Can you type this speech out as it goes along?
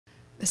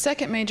The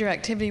second major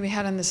activity we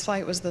had on this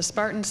flight was the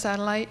Spartan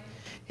satellite.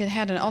 It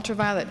had an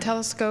ultraviolet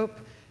telescope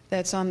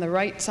that's on the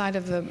right side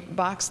of the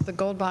box, the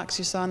gold box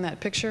you saw in that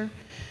picture.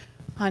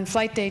 On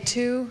flight day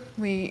 2,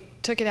 we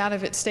took it out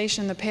of its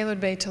station in the payload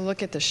bay to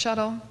look at the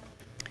shuttle.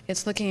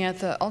 It's looking at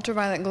the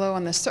ultraviolet glow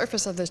on the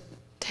surface of the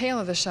tail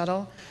of the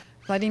shuttle.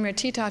 Vladimir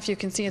Titov, you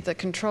can see at the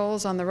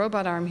controls on the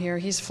robot arm here,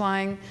 he's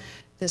flying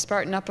the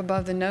Spartan up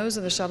above the nose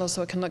of the shuttle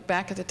so it can look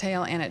back at the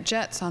tail and at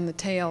jets on the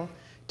tail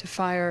to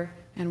fire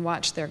and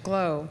watch their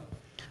glow.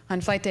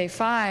 On flight day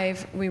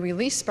 5, we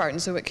released Spartan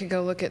so it could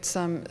go look at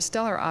some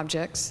stellar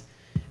objects.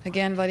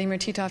 Again, Vladimir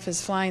Titov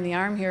is flying the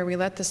arm here. We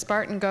let the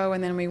Spartan go,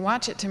 and then we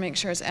watch it to make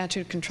sure its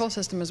attitude control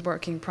system is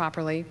working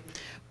properly.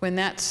 When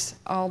that's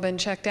all been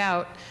checked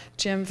out,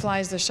 Jim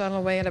flies the shuttle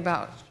away at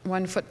about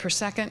 1 foot per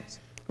second,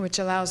 which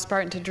allows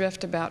Spartan to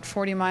drift about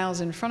 40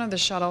 miles in front of the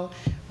shuttle,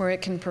 where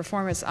it can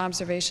perform its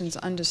observations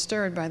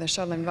undisturbed by the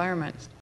shuttle environment.